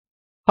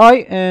Hi,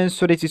 in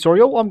today's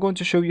tutorial, I'm going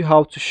to show you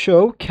how to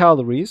show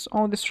calories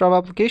on the Strava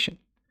application.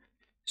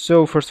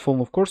 So first of all,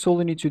 of course, all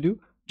you need to do,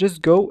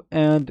 just go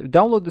and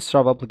download the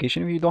Strava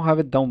application. If you don't have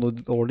it, download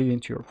it already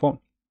into your phone.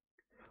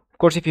 Of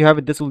course, if you have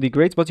it, this will be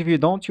great, but if you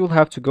don't, you'll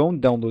have to go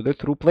and download it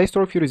through Play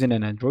Store if you're using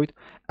an Android,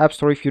 App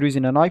Store if you're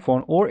using an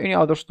iPhone, or any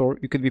other store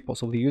you could be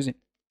possibly using.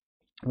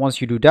 Once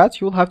you do that,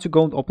 you'll have to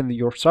go and open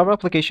your Strava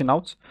application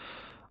out.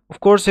 Of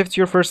course, if it's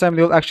your first time,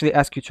 they'll actually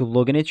ask you to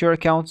log in into your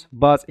account.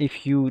 But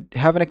if you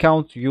have an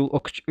account, you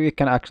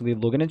can actually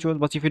log in into it.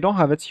 But if you don't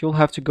have it,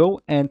 you'll have to go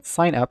and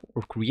sign up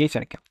or create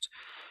an account.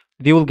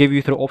 They will give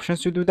you three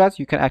options to do that.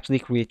 You can actually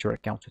create your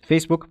account with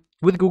Facebook,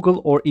 with Google,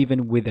 or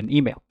even with an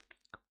email.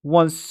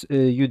 Once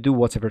you do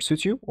whatever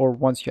suits you, or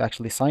once you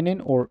actually sign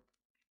in or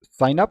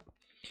sign up,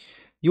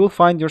 you will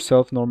find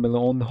yourself normally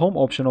on the home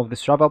option of the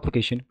Strava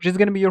application, which is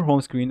going to be your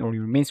home screen or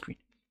your main screen.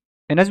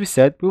 And as we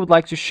said, we would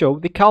like to show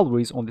the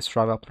calories on the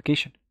Strava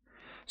application.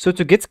 So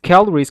to get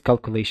calories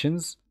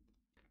calculations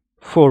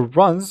for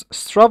runs,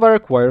 Strava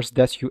requires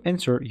that you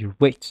enter your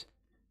weight.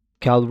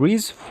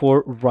 Calories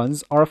for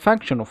runs are a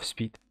function of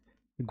speed.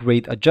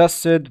 Grade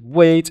adjusted,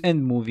 weight,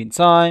 and moving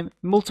time.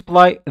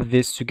 Multiply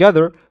this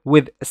together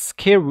with a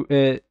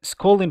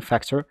scaling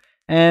factor,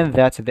 and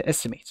that's the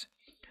estimate.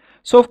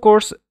 So of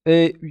course,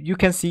 you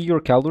can see your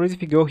calories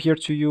if you go here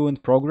to you in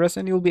progress,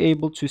 and you'll be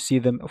able to see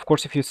them. Of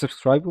course, if you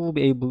subscribe, you will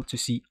be able to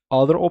see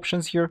other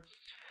options here.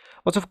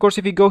 But of course,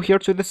 if you go here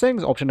to the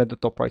settings option at the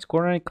top right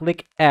corner and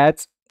click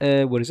add,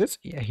 where is it?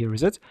 Yeah, here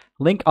is it.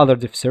 Link other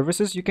diff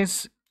services. You can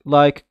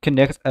like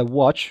connect a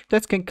watch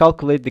that can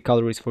calculate the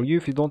calories for you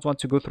if you don't want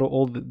to go through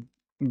all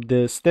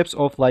the steps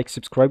of like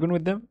subscribing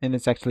with them, and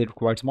it actually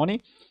requires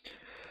money.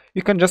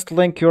 You can just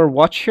link your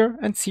watch here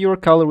and see your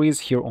calories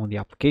here on the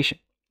application.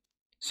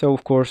 So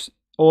of course,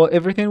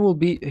 everything will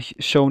be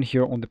shown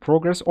here on the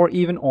progress or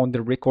even on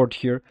the record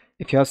here.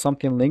 If you have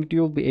something linked,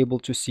 you'll be able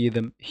to see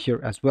them here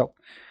as well.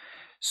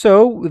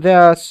 So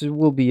that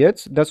will be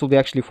it. That will be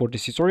actually for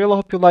this tutorial. I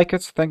hope you like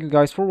it. Thank you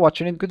guys for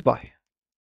watching and goodbye.